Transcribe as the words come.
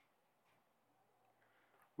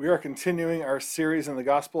We are continuing our series in the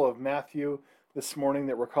Gospel of Matthew this morning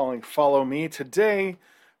that we're calling Follow Me. Today,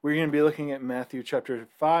 we're going to be looking at Matthew chapter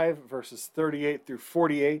 5, verses 38 through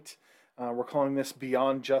 48. We're calling this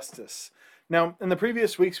Beyond Justice. Now, in the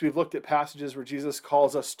previous weeks, we've looked at passages where Jesus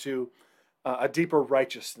calls us to a deeper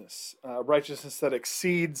righteousness, righteousness that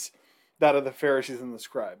exceeds that of the Pharisees and the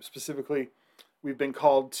scribes. Specifically, we've been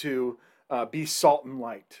called to be salt and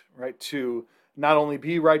light, right? To not only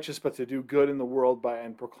be righteous, but to do good in the world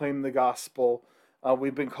and proclaim the gospel.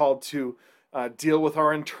 We've been called to deal with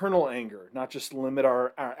our internal anger, not just limit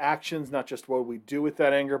our actions, not just what we do with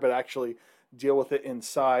that anger, but actually deal with it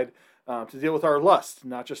inside. To deal with our lust,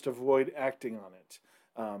 not just avoid acting on it.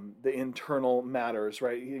 The internal matters,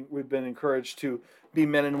 right? We've been encouraged to be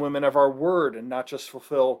men and women of our word and not just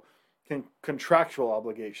fulfill contractual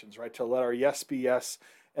obligations, right? To let our yes be yes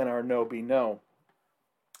and our no be no.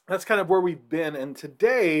 That's kind of where we've been. And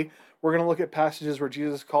today we're going to look at passages where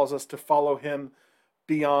Jesus calls us to follow him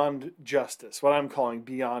beyond justice, what I'm calling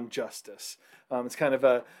beyond justice. It's kind of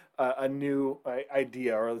a new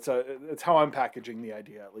idea, or it's how I'm packaging the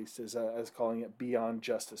idea, at least, as calling it beyond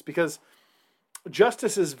justice. Because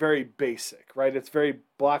justice is very basic, right? It's very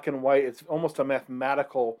black and white. It's almost a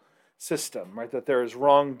mathematical system, right? That there is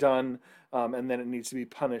wrong done, and then it needs to be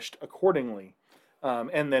punished accordingly.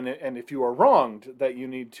 And if you are wronged, that you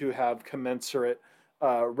need to have commensurate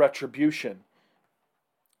retribution.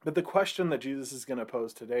 But the question that Jesus is going to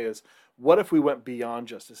pose today is, what if we went beyond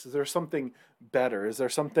justice? Is there something better? Is there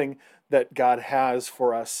something that God has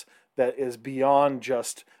for us that is beyond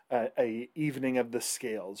just a evening of the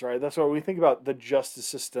scales, right? That's why when we think about the justice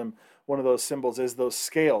system, one of those symbols is those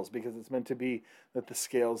scales, because it's meant to be that the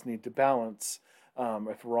scales need to balance.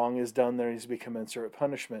 If wrong is done, there needs to be commensurate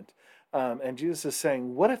punishment. And Jesus is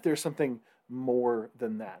saying, what if there's something more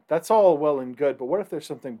than that? That's all well and good, but what if there's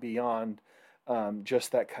something beyond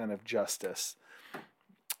just that kind of justice?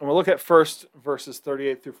 And we'll look at first verses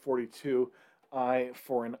 38 through 42, eye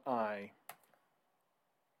for an eye.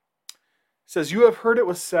 It says, "You have heard it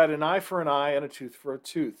was said, an eye for an eye and a tooth for a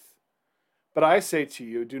tooth. But I say to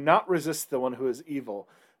you, do not resist the one who is evil.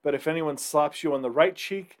 But if anyone slaps you on the right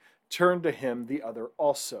cheek, turn to him the other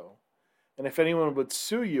also. And if anyone would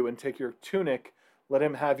sue you and take your tunic, let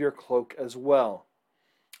him have your cloak as well.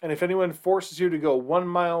 And if anyone forces you to go 1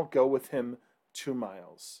 mile, go with him 2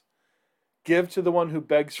 miles. Give to the one who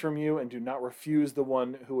begs from you, and do not refuse the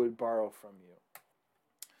one who would borrow from you."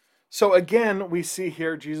 So again, we see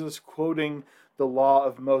here Jesus quoting the law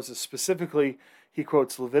of Moses. Specifically, he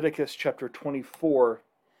quotes Leviticus chapter 24.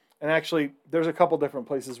 And actually, there's a couple different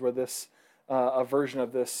places where this a version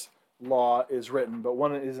of this law is written, but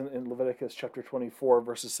one is in Leviticus chapter 24,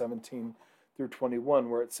 verses 17 through 21,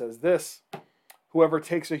 where it says this: "Whoever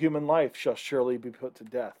takes a human life shall surely be put to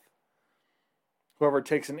death. Whoever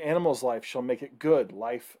takes an animal's life shall make it good,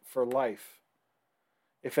 life for life.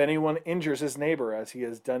 If anyone injures his neighbor as he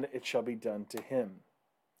has done, it shall be done to him.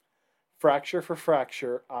 Fracture for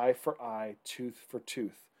fracture, eye for eye, tooth for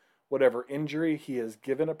tooth. Whatever injury he has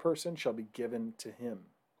given a person shall be given to him.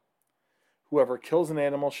 Whoever kills an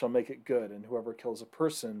animal shall make it good, and whoever kills a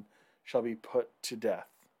person shall be put to death."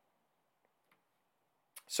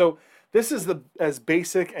 So this is as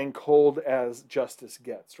basic and cold as justice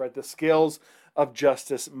gets, right? The scales of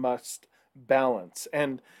justice must balance.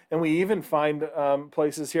 And we even find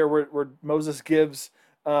places here where Moses gives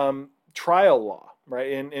trial law,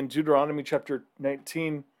 right? In Deuteronomy chapter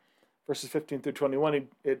 19, verses 15 through 21,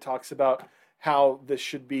 it talks about how this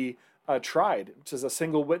should be tried. It says, "A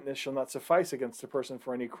single witness shall not suffice against a person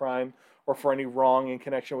for any crime or for any wrong in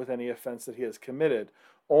connection with any offense that he has committed.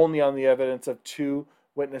 Only on the evidence of 2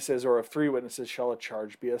 witnesses or of 3 witnesses shall a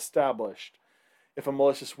charge be established. If a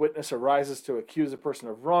malicious witness arises to accuse a person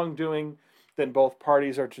of wrongdoing, then both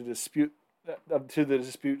parties are to the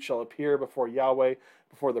dispute shall appear before Yahweh,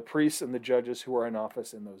 before the priests and the judges who are in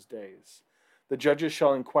office in those days. The judges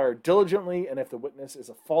shall inquire diligently, and if the witness is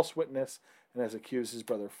a false witness and has accused his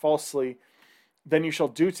brother falsely, then you shall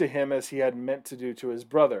do to him as he had meant to do to his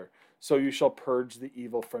brother. So you shall purge the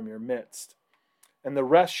evil from your midst. And the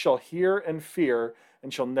rest shall hear and fear,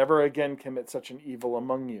 and shall never again commit such an evil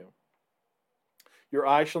among you. Your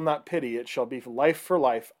eye shall not pity, it shall be life for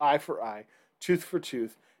life, eye for eye, tooth for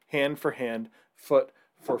tooth, hand for hand, foot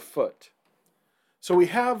for foot." So we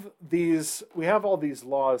have all these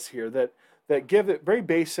laws here that give it very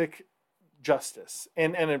basic justice.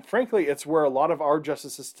 And frankly, it's where a lot of our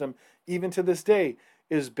justice system, even to this day,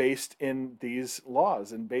 is based in these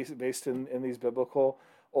laws and based in these biblical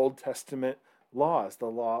Old Testament laws, the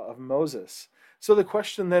law of Moses. So the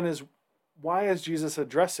question then is, why is Jesus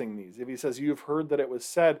addressing these? If he says, you've heard that it was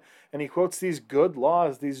said, and he quotes these good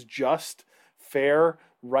laws, these just, fair,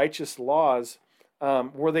 righteous laws,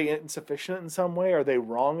 were they insufficient in some way? Are they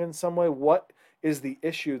wrong in some way? What is the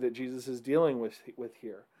issue that Jesus is dealing with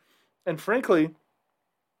here? And frankly,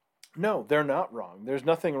 no, they're not wrong. There's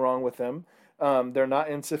nothing wrong with them. They're not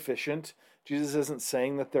insufficient. Jesus isn't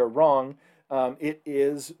saying that they're wrong. It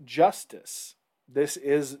is justice. This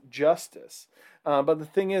is justice. But the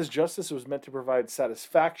thing is, justice was meant to provide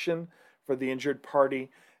satisfaction for the injured party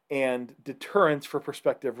and deterrence for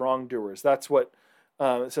prospective wrongdoers. That's what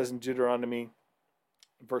it says in Deuteronomy,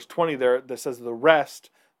 verse 20 there, that says, the rest,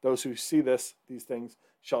 those who see these things,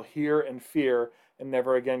 shall hear and fear and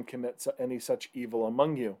never again commit any such evil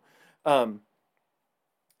among you.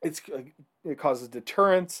 It causes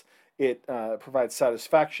deterrence. It provides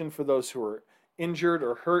satisfaction for those who are injured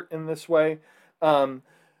or hurt in this way. And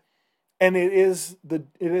it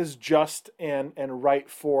is just and right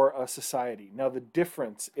for a society. Now the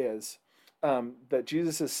difference is that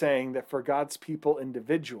Jesus is saying that for God's people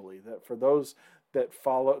individually, that for those that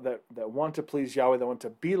follow, that want to please Yahweh, that want to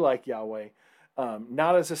be like Yahweh,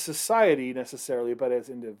 not as a society necessarily, but as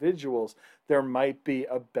individuals, there might be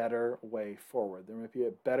a better way forward. There might be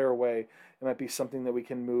a better way. It might be something that we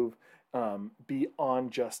can move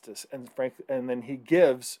beyond justice. And then he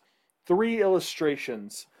gives 3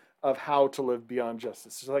 illustrations of how to live beyond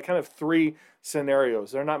justice. So like kind of 3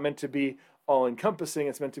 scenarios. They're not meant to be all-encompassing.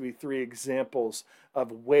 It's meant to be 3 examples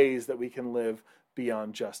of ways that we can live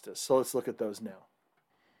beyond justice. So let's look at those now.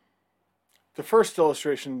 The first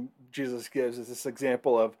illustration Jesus gives is this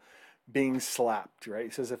example of being slapped, right?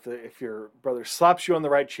 He says if your brother slaps you on the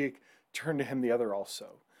right cheek, turn to him the other also.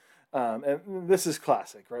 And this is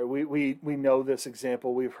classic, right? We know this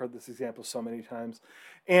example. We've heard this example so many times.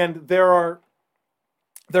 And there are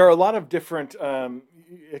a lot of different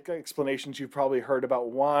explanations you've probably heard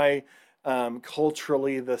about why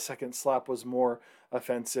culturally the second slap was more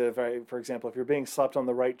offensive. Right? For example, if you're being slapped on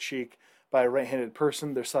the right cheek by a right-handed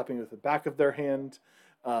person, they're slapping with the back of their hand.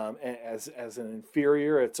 As an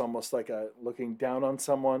inferior, it's almost like looking down on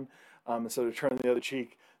someone. So to turn the other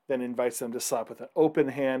cheek then invites them to slap with an open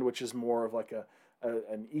hand, which is more of like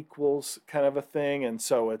an equals kind of a thing. And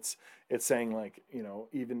so it's saying like,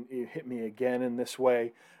 even you hit me again in this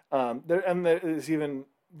way. There's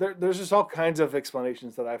just all kinds of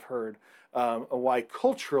explanations that I've heard why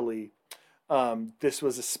culturally this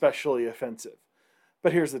was especially offensive.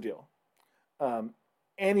 But here's the deal.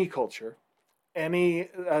 Any culture, any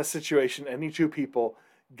situation, any 2 people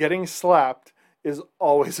getting slapped is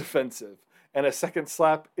always offensive. And a second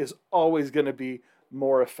slap is always going to be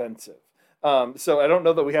more offensive. So I don't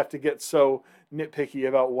know that we have to get so nitpicky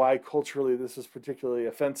about why culturally this is particularly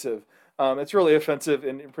offensive. It's really offensive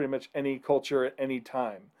in pretty much any culture at any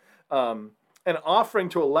time. And offering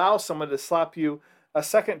to allow someone to slap you a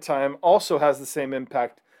second time also has the same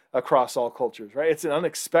impact across all cultures, right? It's an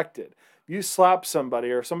unexpected. You slap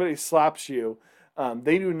somebody or somebody slaps you,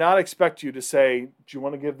 they do not expect you to say, do you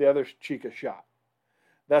want to give the other cheek a shot?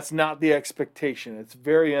 That's not the expectation. It's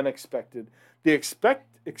very unexpected. The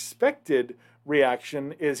expected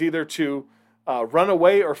reaction is either to run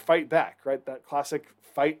away or fight back, right? That classic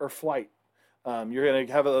fight or flight. You're going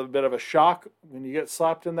to have a bit of a shock when you get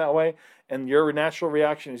slapped in that way, and your natural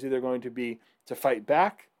reaction is either going to be to fight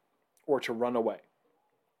back or to run away.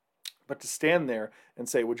 But to stand there and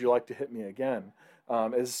say, would you like to hit me again,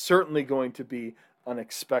 is certainly going to be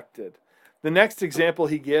unexpected. The next example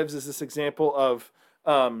he gives is this example of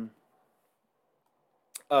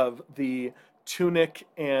the tunic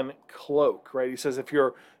and cloak, right? He says if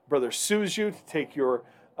your brother sues you to take your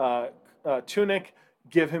tunic,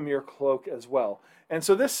 give him your cloak as well. And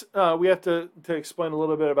so this, we have to explain a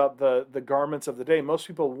little bit about the garments of the day. Most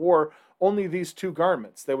people wore only these 2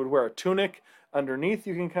 garments. They would wear a tunic underneath,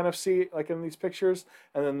 you can kind of see like in these pictures,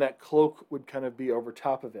 and then that cloak would kind of be over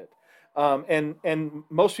top of it. And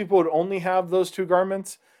most people would only have those 2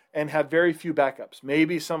 garments and have very few backups.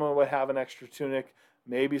 Maybe someone would have an extra tunic,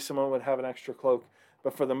 maybe someone would have an extra cloak,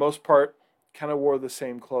 but for the most part, kind of wore the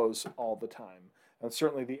same clothes all the time. And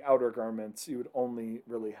certainly the outer garments, you would only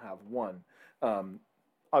really have one.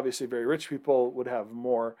 Obviously, very rich people would have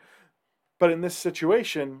more. But in this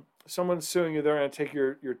situation, someone's suing you, they're going to take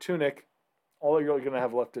your tunic, all you're going to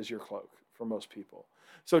have left is your cloak for most people.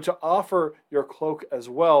 So to offer your cloak as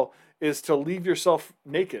well is to leave yourself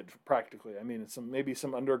naked, practically. I mean, maybe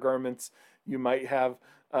some undergarments you might have,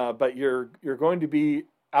 but you're going to be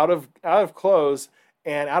out of clothes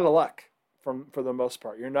and out of luck for the most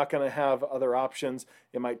part. You're not going to have other options.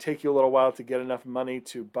 It might take you a little while to get enough money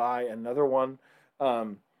to buy another one.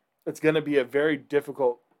 It's going to be a very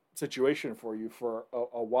difficult situation for you for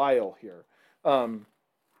a while here. Um,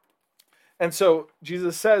 and so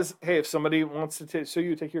Jesus says, hey, if somebody wants to take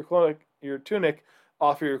your tunic,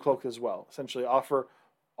 offer your cloak as well. Essentially, offer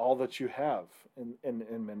all that you have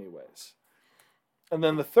in many ways. And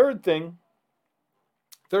then the third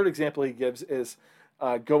example he gives is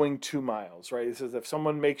going 2 miles, right? He says, if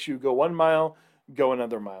someone makes you go 1 mile, go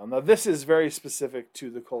another mile. Now, this is very specific to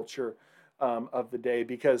the culture of the day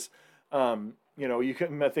because, you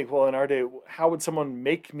can think, well, in our day, how would someone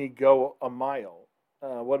make me go a mile?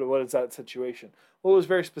 What is that situation? Well, it was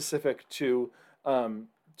very specific to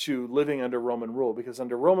living under Roman rule, because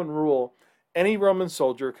under Roman rule, any Roman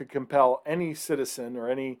soldier could compel any citizen or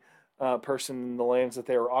any person in the lands that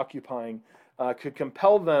they were occupying, could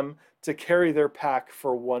compel them to carry their pack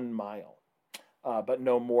for 1 mile, but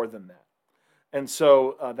no more than that. And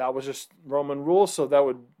so that was just Roman rule. So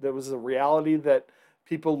that was a reality that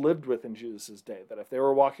people lived with in Jesus' day. That if they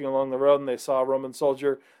were walking along the road and they saw a Roman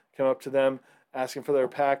soldier come up to them asking for their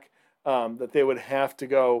pack, that they would have to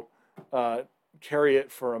go carry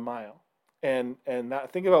it for a mile. And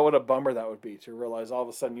think about what a bummer that would be, to realize all of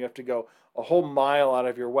a sudden you have to go a whole mile out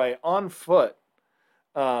of your way on foot,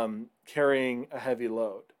 carrying a heavy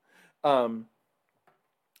load. And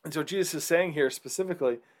so Jesus is saying here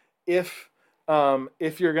specifically, if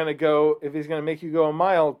you're going to go, if he's going to make you go a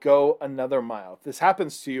mile, go another mile. If this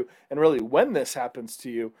happens to you, and really when this happens to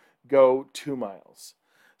you, go 2 miles.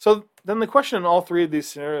 So then the question in all three of these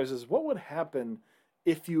scenarios is, what would happen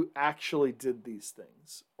if you actually did these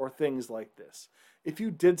things, or things like this? If you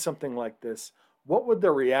did something like this, what would the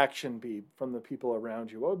reaction be from the people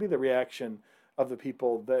around you? What would be the reaction of the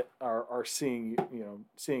people that are seeing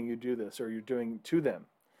you do this, or you're doing to them?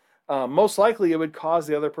 Most likely it would cause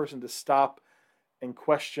the other person to stop and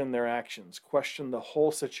question their actions, question the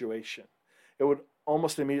whole situation. It would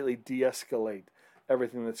almost immediately de-escalate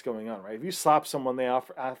everything that's going on, right? If you slap someone, they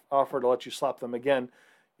offer to let you slap them again,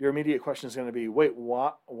 your immediate question is going to be, wait,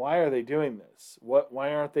 why are they doing this?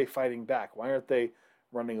 Why aren't they fighting back? Why aren't they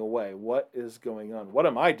running away? What is going on? What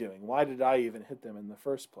am I doing? Why did I even hit them in the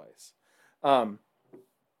first place?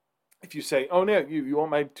 If you say, oh no, you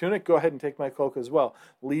want my tunic? Go ahead and take my cloak as well.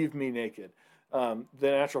 Leave me naked. The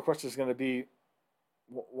natural question is going to be,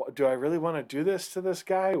 do I really want to do this to this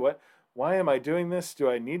guy? Why am I doing this? Do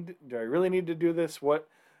I really need to do this? What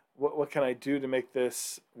can I do to make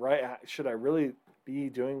this right? Should I really be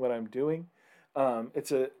doing what I'm doing?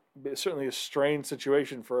 It's certainly a strange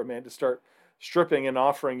situation for a man to start stripping and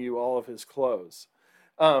offering you all of his clothes.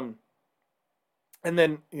 And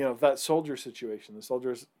then, that soldier situation, the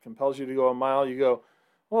soldier compels you to go a mile, you go,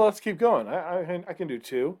 well, let's keep going. I can do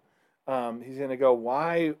 2. He's going to go,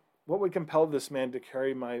 why? What would compel this man to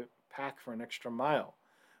carry my pack for an extra mile?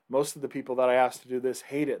 Most of the people that I asked to do this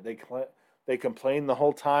hate it. They complain the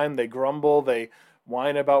whole time. They grumble. They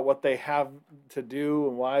whine about what they have to do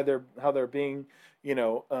and how they're being,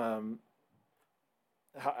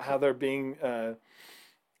 how they're being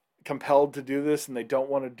compelled to do this, and they don't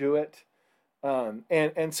want to do it.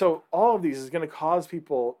 And so all of these is going to cause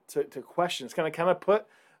people to question. It's going to kind of put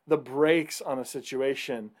the brakes on a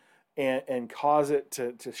situation and cause it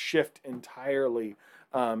to shift entirely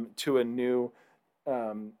to a new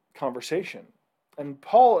conversation. And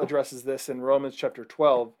Paul addresses this in Romans chapter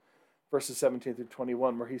 12, verses 17 through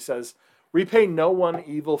 21, where he says, repay no one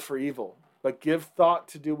evil for evil, but give thought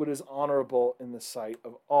to do what is honorable in the sight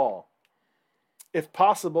of all. If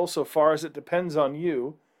possible, so far as it depends on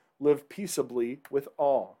you, live peaceably with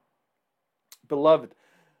all. Beloved,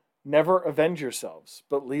 never avenge yourselves,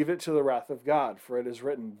 but leave it to the wrath of God, for it is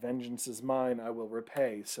written, vengeance is mine, I will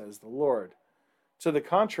repay, says the Lord. To the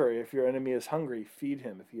contrary, if your enemy is hungry, feed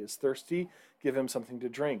him. If he is thirsty, give him something to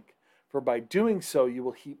drink. For by doing so, you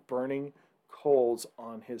will heap burning coals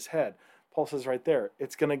on his head. Paul says right there,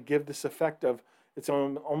 it's going to give this effect of, it's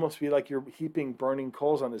going to almost be like you're heaping burning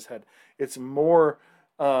coals on his head. It's more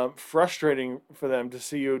frustrating for them to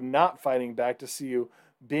see you not fighting back, to see you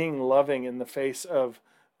being loving in the face of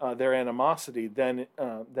their animosity than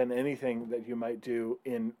anything that you might do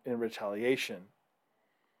in retaliation.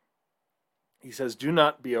 He says, do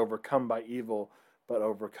not be overcome by evil, but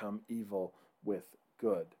overcome evil with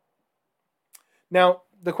good. Now,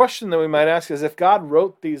 the question that we might ask is, if God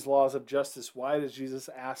wrote these laws of justice, why does Jesus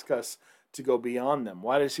ask us to go beyond them?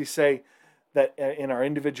 Why does he say that in our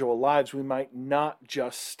individual lives we might not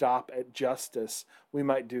just stop at justice? We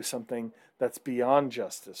might do something that's beyond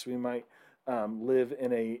justice. We might live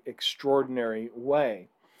in an extraordinary way.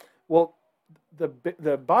 Well,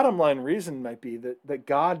 the bottom line reason might be that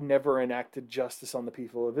God never enacted justice on the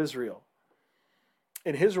people of Israel.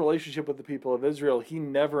 In his relationship with the people of Israel, he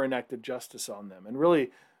never enacted justice on them. And really,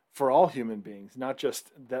 for all human beings, not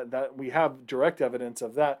just that we have direct evidence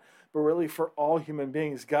of that, but really for all human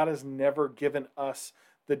beings. God has never given us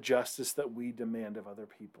the justice that we demand of other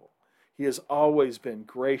people. He has always been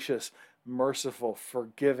gracious, merciful,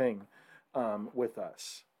 forgiving with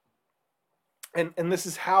us. And this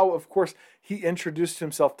is how, of course, he introduced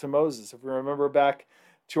himself to Moses. If we remember back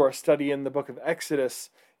to our study in the book of Exodus,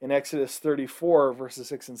 in Exodus 34, verses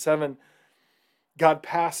 6 and 7, God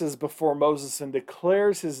passes before Moses and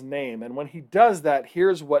declares his name. And when he does that,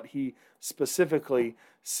 here's what he specifically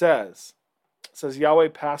says. It says, Yahweh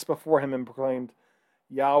passed before him and proclaimed,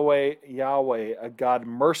 Yahweh, Yahweh, a God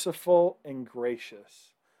merciful and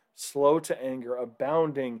gracious, slow to anger,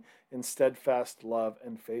 abounding in steadfast love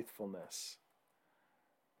and faithfulness,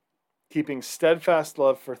 keeping steadfast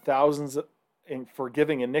love for thousands, in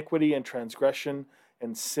forgiving iniquity and transgression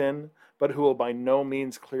and sin, but who will by no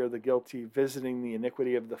means clear the guilty, visiting the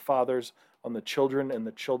iniquity of the fathers on the children and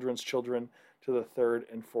the children's children to the third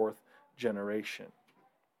and fourth generation.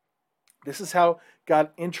 This is how God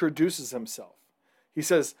introduces himself. He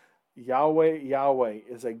says, Yahweh, Yahweh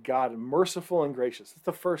is a God merciful and gracious. It's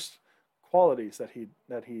the first qualities that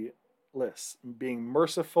he lists: being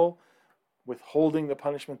merciful, withholding the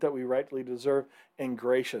punishment that we rightly deserve, and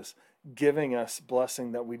gracious, giving us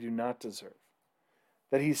blessing that we do not deserve.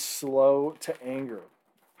 That he's slow to anger,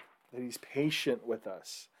 that he's patient with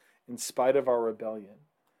us in spite of our rebellion,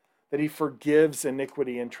 that he forgives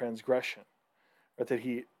iniquity and transgression, or that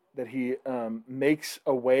he makes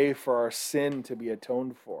a way for our sin to be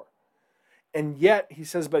atoned for. And yet, he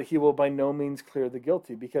says, but he will by no means clear the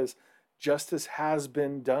guilty, because justice has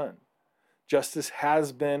been done. Justice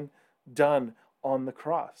has been done on the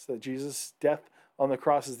cross. That Jesus' death on the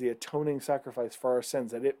cross is the atoning sacrifice for our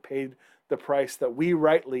sins, that it paid the price that we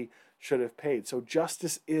rightly should have paid. So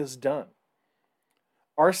justice is done.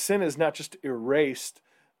 Our sin is not just erased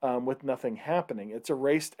with nothing happening. It's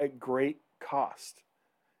erased at great cost.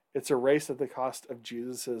 It's erased at the cost of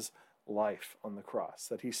Jesus' life on the cross,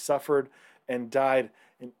 that he suffered and died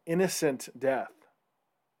an innocent death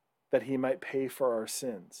that he might pay for our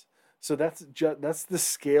sins. So that's the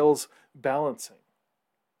scales balancing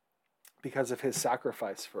because of his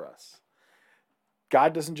sacrifice for us.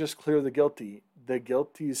 God doesn't just clear the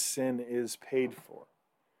guilty's sin is paid for.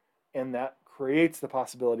 And that creates the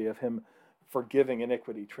possibility of him forgiving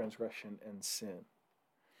iniquity, transgression, and sin.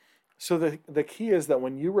 So the key is that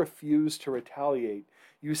when you refuse to retaliate,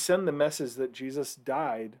 you send the message that Jesus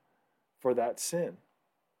died for that sin.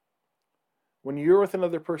 When you're with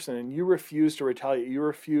another person and you refuse to retaliate, you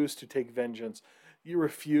refuse to take vengeance, you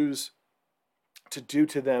refuse to do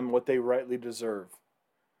to them what they rightly deserve,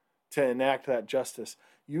 to enact that justice,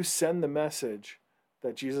 you send the message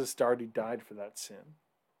that Jesus already died for that sin.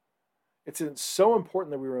 It's so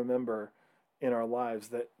important that we remember in our lives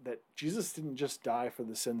that Jesus didn't just die for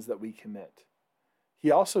the sins that we commit.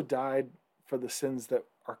 He also died for the sins that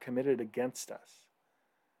are committed against us.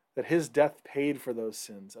 That his death paid for those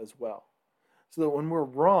sins as well. So that when we're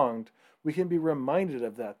wronged, we can be reminded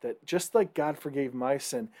of that just like God forgave my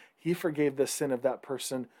sin, he forgave the sin of that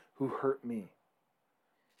person who hurt me.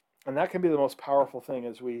 And that can be the most powerful thing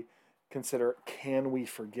as we consider, can we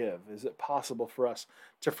forgive? Is it possible for us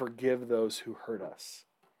to forgive those who hurt us?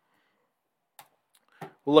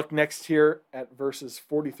 We'll look next here at verses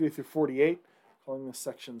 43 through 48, calling this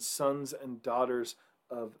section Sons and Daughters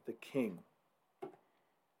of the King.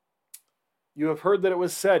 You have heard that it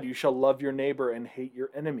was said, you shall love your neighbor and hate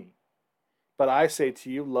your enemy. But I say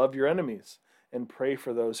to you, love your enemies and pray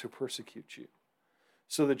for those who persecute you,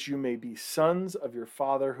 so that you may be sons of your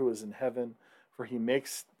Father who is in heaven, for he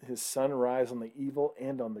makes his sun rise on the evil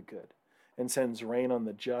and on the good, and sends rain on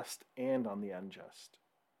the just and on the unjust.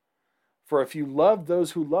 For if you love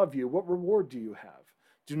those who love you, what reward do you have?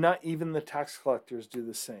 Do not even the tax collectors do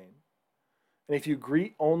the same? And if you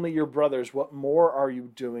greet only your brothers, what more are you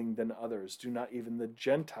doing than others? Do not even the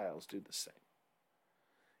Gentiles do the same?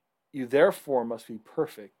 You therefore must be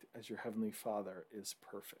perfect as your heavenly Father is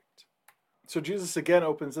perfect. So Jesus again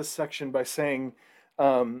opens this section by saying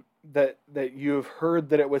that you have heard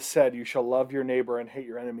that it was said, you shall love your neighbor and hate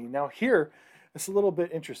your enemy. Now here, it's a little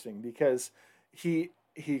bit interesting because he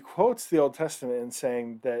quotes the Old Testament in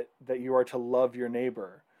saying that you are to love your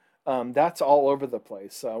neighbor. That's all over the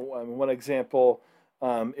place. One example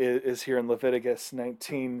is here in Leviticus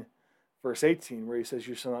 19, verse 18, where he says,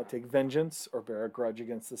 you shall not take vengeance or bear a grudge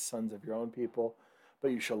against the sons of your own people,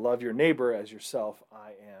 but you shall love your neighbor as yourself. I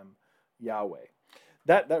am Yahweh.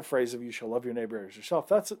 That phrase of you shall love your neighbor as yourself,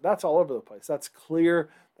 that's all over the place. That's clear.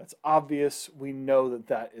 That's obvious. We know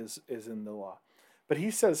that is in the law. But he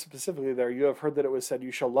says specifically there, you have heard that it was said,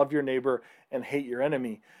 you shall love your neighbor and hate your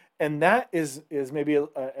enemy. And that is maybe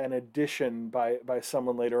an addition by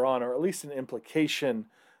someone later on, or at least an implication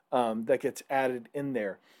that gets added in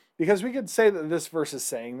there. Because we could say that this verse is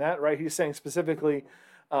saying that, right? He's saying specifically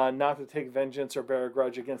not to take vengeance or bear a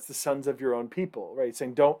grudge against the sons of your own people, right? He's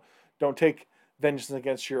saying don't take vengeance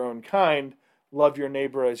against your own kind. Love your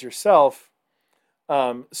neighbor as yourself.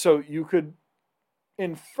 So you could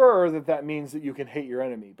infer that that means that you can hate your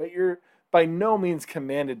enemy, but you're by no means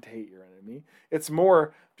commanded to hate your enemy. It's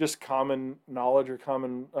more just common knowledge or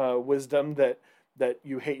common wisdom that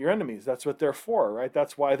you hate your enemies. That's what they're for, right?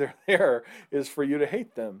 That's why they're there, is for you to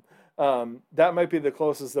hate them. That might be the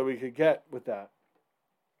closest that we could get with that.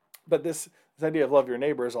 But this idea of love your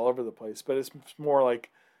neighbor is all over the place. But it's more like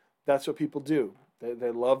that's what people do.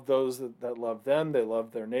 They love those that love them. They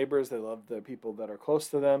love their neighbors. They love the people that are close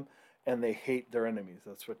to them. And they hate their enemies.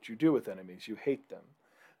 That's what you do with enemies. You hate them.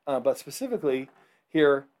 But specifically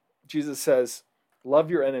here, Jesus says,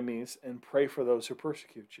 love your enemies and pray for those who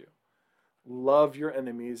persecute you. Love your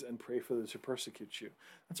enemies and pray for those who persecute you.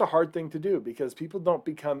 That's a hard thing to do because people don't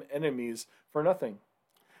become enemies for nothing.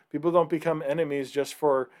 People don't become enemies just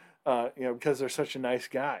for, because they're such a nice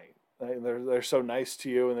guy. They're so nice to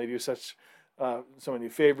you and they do so many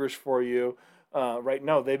favors for you. Right?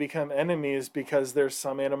 No, they become enemies because there's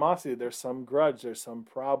some animosity, there's some grudge, there's some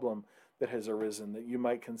problem that has arisen that you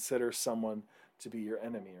might consider someone to be your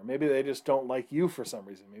enemy. Or maybe they just don't like you for some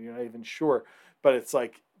reason. Maybe you're not even sure. But it's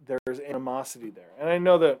like there's animosity there. And I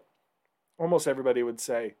know that almost everybody would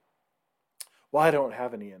say, well, I don't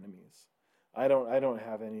have any enemies. I don't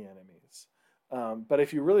have any enemies. But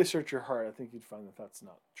if you really search your heart, I think you'd find that that's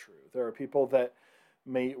not true. There are people that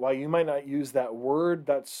while you might not use that word,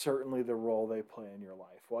 that's certainly the role they play in your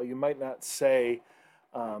life. While you might not say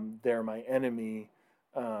they're my enemy,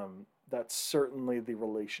 that's certainly the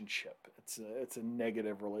relationship. It's a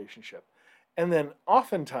negative relationship. And then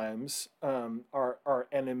oftentimes our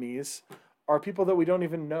enemies are people that we don't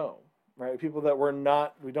even know, right? People that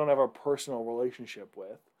we don't have a personal relationship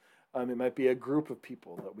with. It might be a group of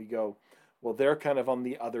people that we go, well, they're kind of on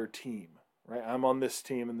the other team, right? I'm on this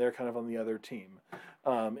team and they're kind of on the other team.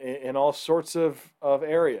 In all sorts of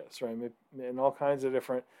areas, right? In all kinds of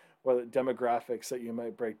different demographics that you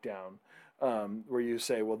might break down, where you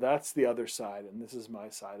say, well, that's the other side and this is my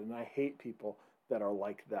side. And I hate people that are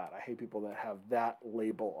like that. I hate people that have that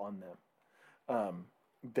label on them.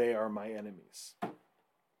 They are my enemies.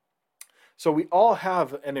 So we all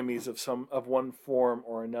have enemies of one form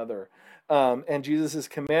or another. And Jesus is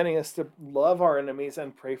commanding us to love our enemies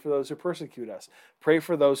and pray for those who persecute us. Pray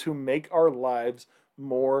for those who make our lives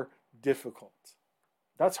more difficult.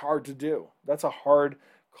 That's hard to do. That's a hard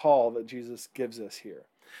call that Jesus gives us here.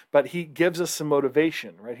 But he gives us some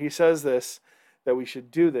motivation, right? He says that we should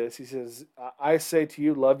do this. He says, I say to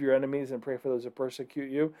you, love your enemies and pray for those who persecute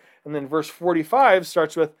you. And then verse 45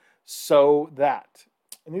 starts with, so that.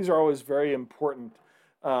 And these are always very important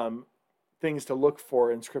things to look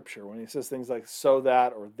for in Scripture. When he says things like so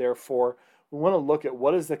that or therefore, we want to look at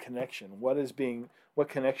what is the connection, what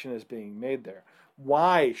connection is being made there.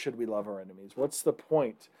 Why should we love our enemies? What's the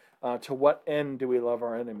point? To what end do we love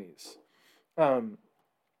our enemies? And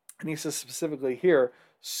he says specifically here,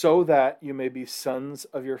 so that you may be sons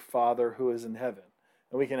of your Father who is in heaven.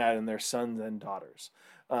 And we can add in there sons and daughters.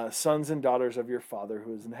 Sons and daughters of your Father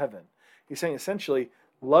who is in heaven. He's saying essentially,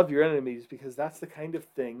 love your enemies because that's the kind of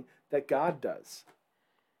thing that God does.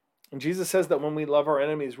 And Jesus says that when we love our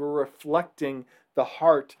enemies, we're reflecting the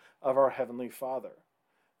heart of our Heavenly Father.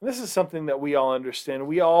 And this is something that we all understand.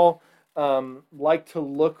 We all like to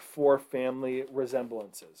look for family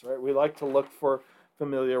resemblances, right? We like to look for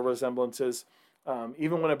familiar resemblances.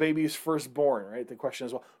 Even when a baby is first born, right? The question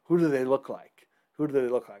is, well, who do they look like? Who do they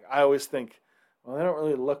look like? I always think, well, they don't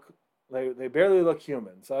really look, they barely look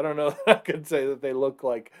human. So I don't know that I could say that they look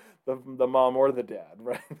like the mom or the dad,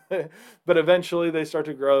 right? But eventually they start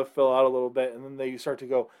to grow, fill out a little bit, and then they start to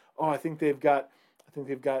go, oh, I think they've got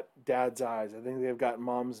dad's eyes. I think they've got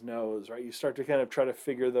mom's nose, right? You start to kind of try to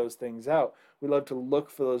figure those things out. We love to look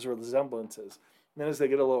for those resemblances. And then as they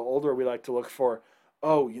get a little older, we like to look for,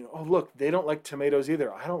 oh, look, they don't like tomatoes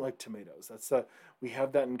either. I don't like tomatoes. We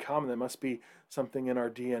have that in common. There must be something in our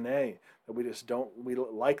DNA that we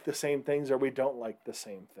like the same things or we don't like the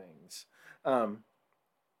same things.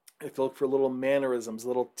 If you look for little mannerisms,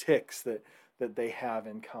 little tics that they have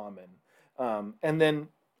in common. And then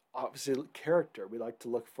obviously character. We like to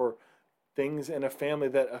look for things in a family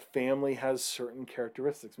that a family has certain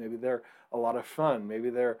characteristics. Maybe they're a lot of fun. Maybe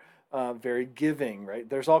they're very giving, right?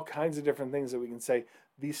 There's all kinds of different things that we can say,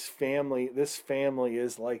 this family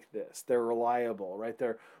is like this. They're reliable, right?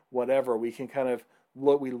 They're whatever. We can kind of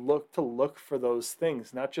we look for those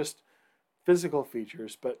things, not just physical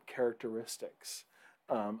features, but characteristics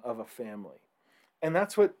of a family. And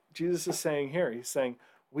that's what Jesus is saying here. He's saying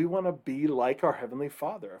we want to be like our Heavenly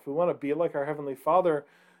Father. If we want to be like our Heavenly Father,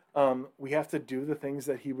 we have to do the things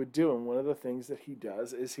that He would do. And one of the things that He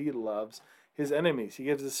does is He loves His enemies. He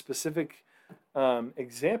gives a specific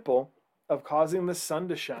example of causing the sun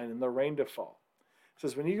to shine and the rain to fall. He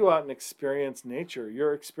says when you go out and experience nature,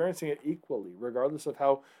 you're experiencing it equally, regardless of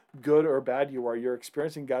how good or bad you are. You're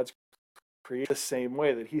experiencing God's creation the same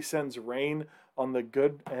way, that He sends rain on the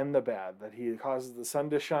good and the bad, that He causes the sun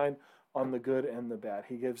to shine on the good and the bad.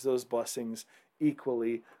 He gives those blessings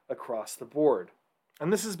equally across the board.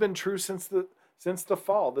 And this has been true since the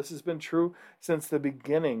fall. This has been true since the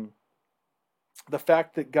beginning. The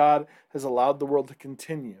fact that God has allowed the world to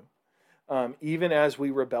continue, even as we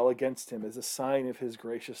rebel against Him, is a sign of His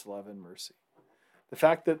gracious love and mercy. The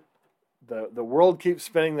fact that the world keeps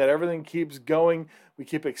spinning, that everything keeps going, we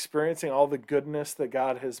keep experiencing all the goodness that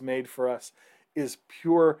God has made for us, is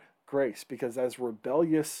pure grace. Because as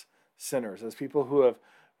rebellious sinners, as people who have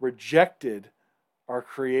rejected our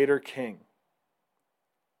Creator King,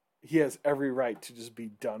 He has every right to just be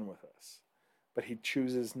done with us. But He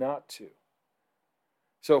chooses not to.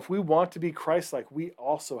 So if we want to be Christ-like, we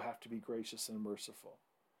also have to be gracious and merciful,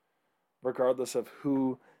 regardless of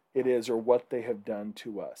who it is or what they have done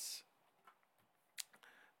to us.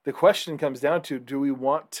 The question comes down to, do we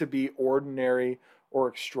want to be ordinary or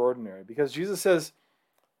extraordinary? Because Jesus says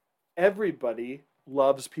everybody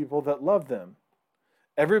loves people that love them.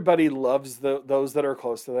 Everybody loves those that are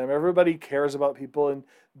close to them. Everybody cares about people in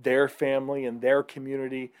their family and their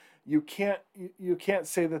community. You can't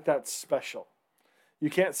say that that's special. You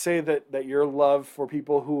can't say that your love for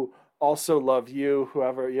people who also love you, you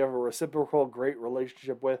have a reciprocal great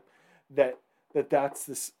relationship with, that's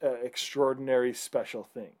this extraordinary special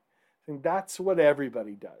thing. I think that's what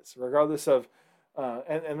everybody does, regardless of,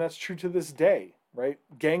 and that's true to this day, right?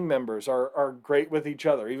 Gang members are great with each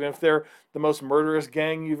other, even if they're the most murderous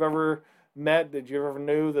gang you've ever met, that you ever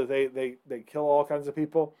knew, that they kill all kinds of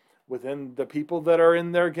people. Within the people that are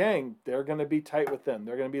in their gang, they're going to be tight with them.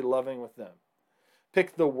 They're going to be loving with them.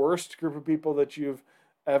 Pick the worst group of people that you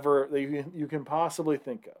can possibly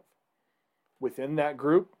think of. Within that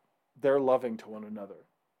group, they're loving to one another,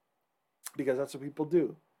 because that's what people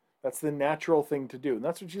do. That's the natural thing to do. And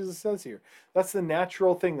that's what Jesus says here. That's the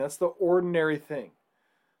natural thing. That's the ordinary thing.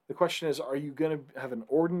 The question is, are you going to have an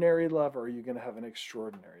ordinary love, or are you going to have an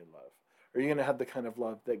extraordinary love? Are you going to have the kind of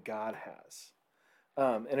love that God has?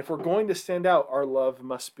 And if we're going to stand out, our love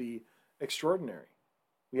must be extraordinary.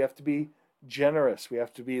 We have to be generous. We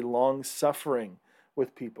have to be long-suffering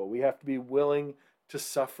with people. We have to be willing to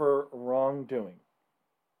suffer wrongdoing.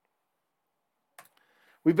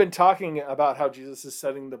 We've been talking about how Jesus is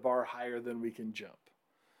setting the bar higher than we can jump.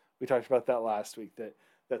 We talked about that last week,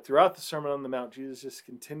 that throughout the Sermon on the Mount, Jesus just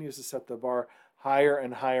continues to set the bar higher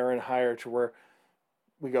and higher and higher, to where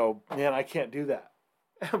we go, man, I can't do that.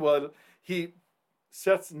 Well, He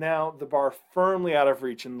sets now the bar firmly out of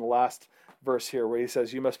reach in the last verse here, where He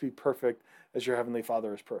says, you must be perfect as your Heavenly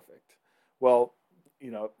Father is perfect. Well,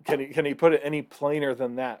 can he put it any plainer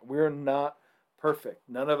than that? We're not perfect.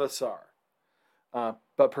 None of us are.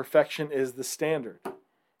 But perfection is the standard,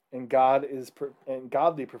 and God is and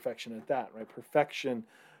godly perfection at that, right? Perfection,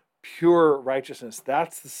 pure righteousness,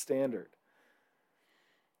 that's the standard.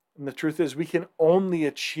 And the truth is, we can only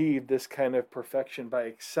achieve this kind of perfection by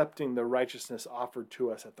accepting the righteousness offered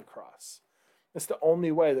to us at the cross. It's the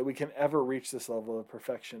only way that we can ever reach this level of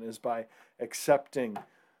perfection, is by accepting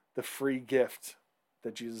the free gift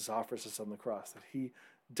that Jesus offers us on the cross, that He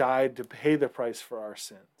died to pay the price for our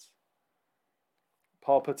sins.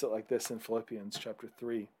 Paul puts it like this in Philippians chapter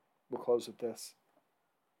 3. We'll close with this.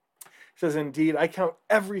 He says, indeed, I count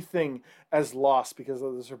everything as loss because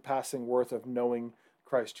of the surpassing worth of knowing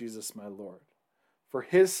Christ Jesus my Lord. For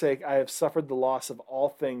His sake I have suffered the loss of all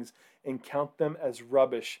things and count them as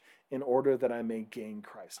rubbish, in order that I may gain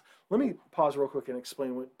Christ. Let me pause real quick and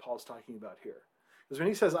explain what Paul's talking about here. Because when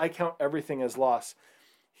he says, I count everything as loss,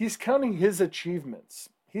 he's counting his achievements.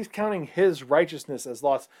 He's counting his righteousness as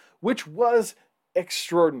loss, which was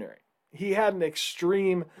extraordinary. He had an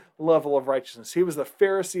extreme level of righteousness. He was the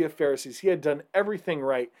Pharisee of Pharisees. He had done everything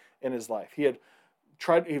right in his life. He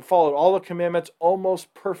followed all the commandments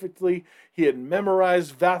almost perfectly. He had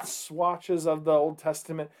memorized vast swatches of the Old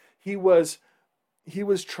Testament. He was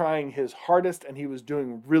trying his hardest, and he was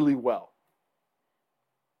doing really well.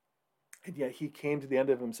 And yet he came to the end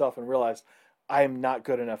of himself and realized, I am not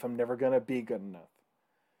good enough. I'm never going to be good enough.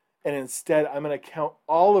 And instead, I'm going to count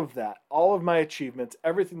all of that, all of my achievements,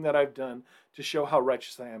 everything that I've done to show how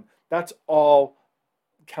righteous I am. That's all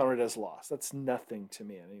counted as loss. That's nothing to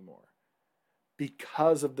me anymore.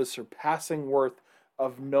 Because of the surpassing worth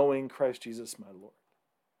of knowing Christ Jesus, my Lord.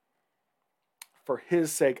 For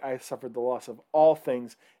his sake, I suffered the loss of all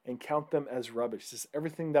things and count them as rubbish. This is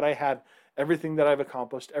everything that I had, everything that I've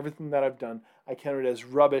accomplished, everything that I've done, I count it as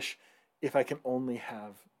rubbish if I can only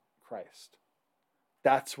have Christ.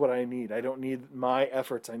 That's what I need. I don't need my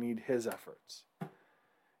efforts. I need his efforts.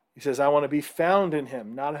 He says, I want to be found in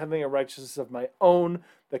him, not having a righteousness of my own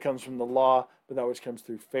that comes from the law, but that which comes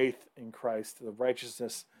through faith in Christ, the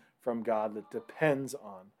righteousness from God that depends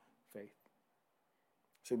on faith.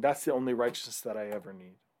 So that's the only righteousness that I ever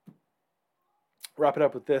need. Wrap it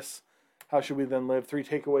up with this. How should we then live? 3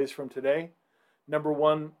 takeaways from today. Number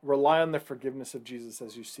 1, rely on the forgiveness of Jesus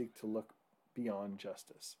as you seek to look beyond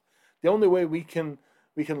justice. The only way we can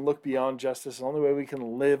look beyond justice, the only way we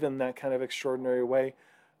can live in that kind of extraordinary way,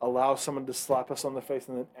 allow someone to slap us on the face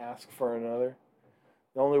and then ask for another.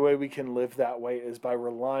 The only way we can live that way is by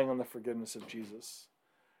relying on the forgiveness of Jesus,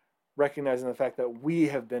 recognizing the fact that we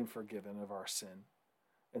have been forgiven of our sin,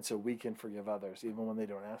 and so we can forgive others even when they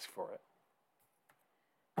don't ask for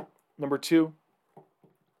it. Number 2,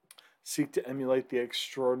 seek to emulate the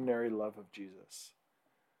extraordinary love of Jesus.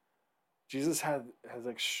 Jesus has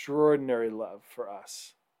extraordinary love for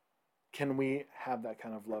us. Can we have that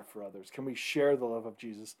kind of love for others? Can we share the love of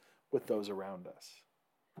Jesus with those around us?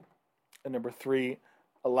 And number 3,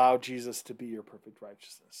 allow Jesus to be your perfect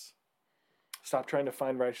righteousness. Stop trying to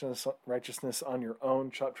find righteousness on your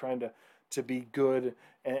own. Stop trying to be good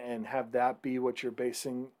and have that be what you're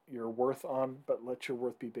basing your worth on, but let your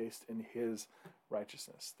worth be based in his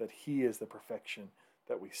righteousness, that he is the perfection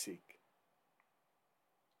that we seek.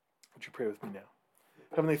 Would you pray with me now?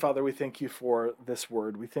 Heavenly Father, we thank you for this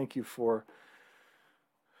word. We thank you for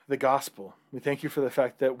the gospel. We thank you for the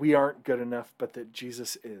fact that we aren't good enough, but that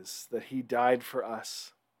Jesus is, that he died for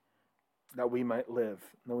us, that we might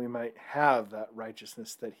live, that we might have that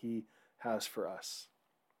righteousness that he has for us.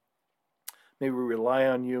 May we rely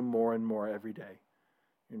on you more and more every day.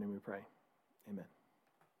 In your name we pray. Amen.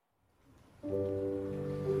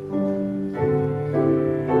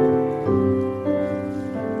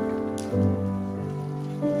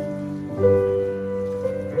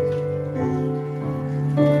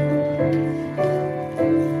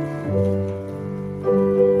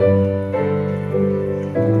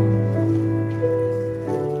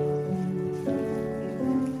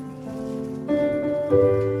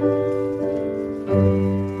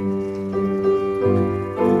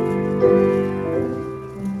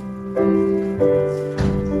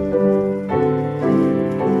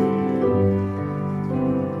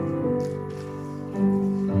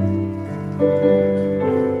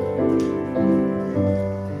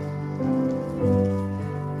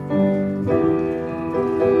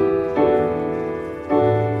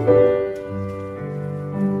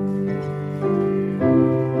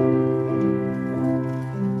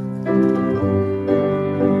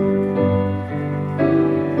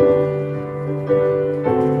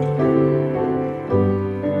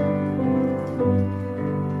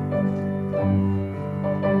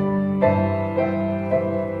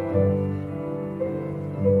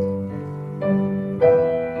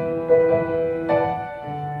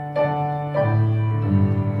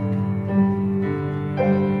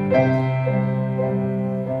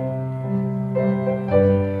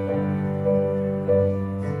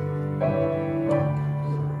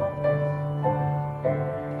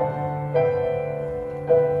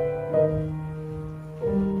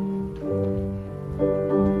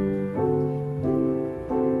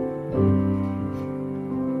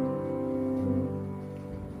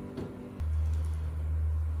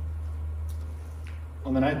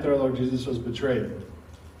 On the night that our Lord Jesus was betrayed,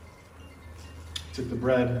 he took the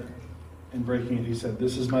bread and breaking it, he said,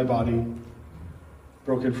 "This is my body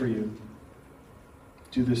broken for you.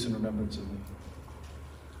 Do this in remembrance of me."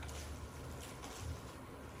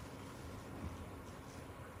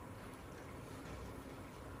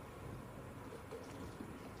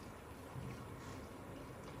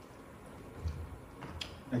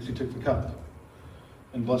 Next he took the cup,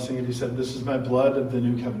 and blessing it, he said, "This is my blood of the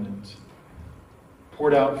new covenant,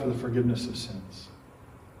 poured out for the forgiveness of sins.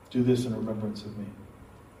 Do this in remembrance of me."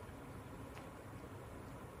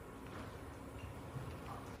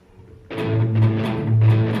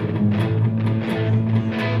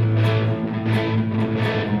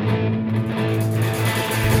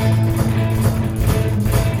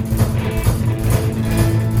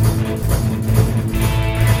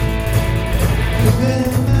 Ven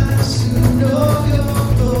más, no,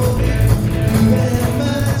 yo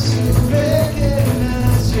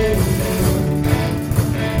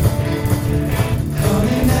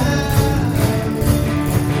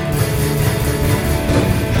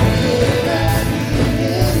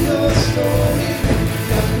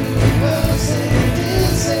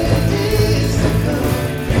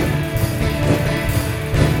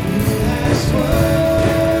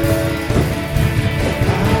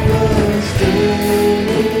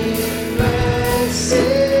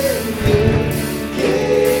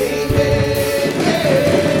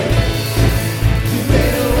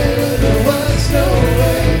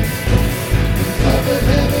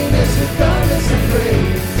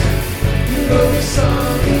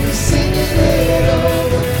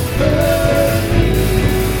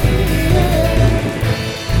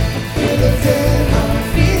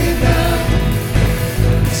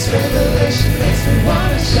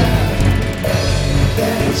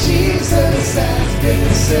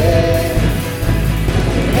same.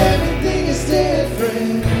 Everything is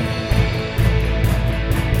different.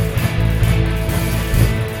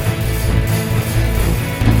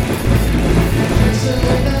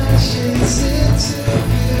 Turn ashes into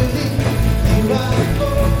beauty. You are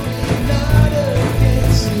for me, not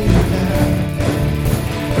against me now.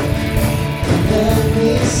 Let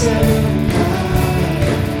me survive.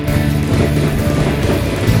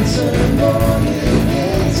 Turn mourning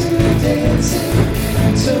into dancing.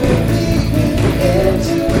 Turn weeping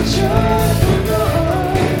into a joyful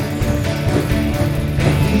noise.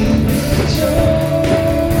 We rejoice.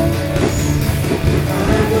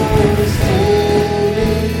 I was dead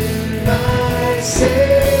in my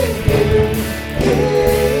Savior.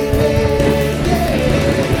 Amen.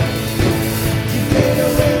 You made a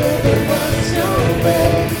way where there was no way.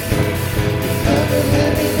 Covered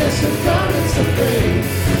heaviness with garments of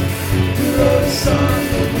praise. You wrote a song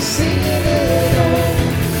and we're singing it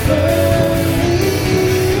over me.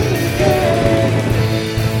 Yeah.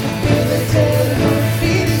 I feel the dead heart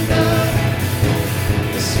beating now.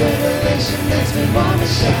 This revelation makes me want to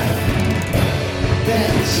shout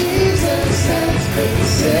that Jesus has been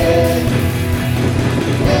saved.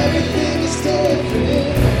 Everything is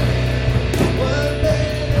different. One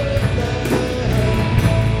man of love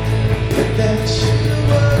that you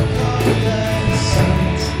were called as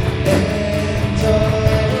sons and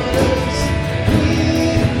daughters. We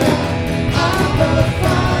cry, Abba,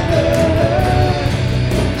 Father.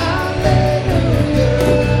 Hallelujah.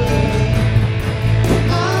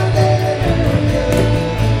 Hallelujah.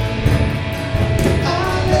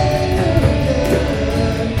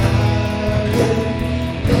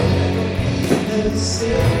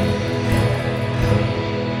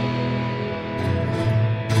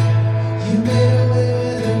 You made a way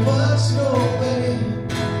where there was no way.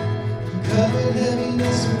 You covered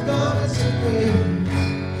heaviness with garments of praise.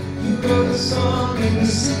 You wrote a song and you're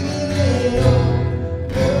singing it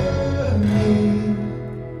over me.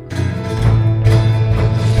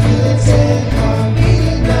 Feel the dead heart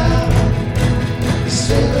beating now. This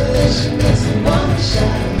revelation makes me want to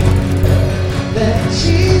shout that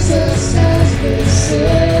Jesus has been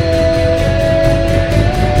saved.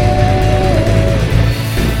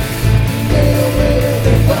 Made a way where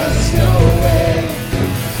there was no way.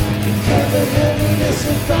 You covered heaviness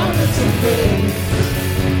with garments of praise.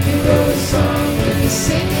 You wrote a song and you're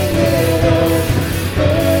singing it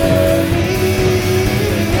over me.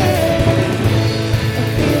 Yeah. I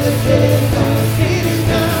feel the dead heart beating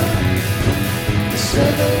now. This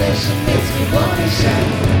revelation makes me want to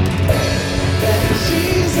shout that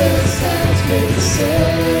Jesus has been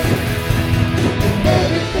saved, and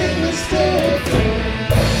everything is different.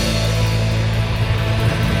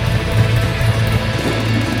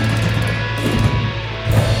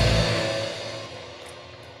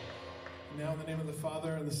 Now, in the name of the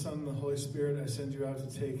Father, and the Son, and the Holy Spirit, I send you out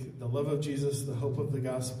to take the love of Jesus, the hope of the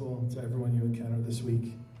gospel, to everyone you encounter this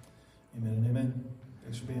week. Amen and amen.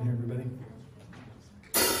 Thanks for being here, everybody.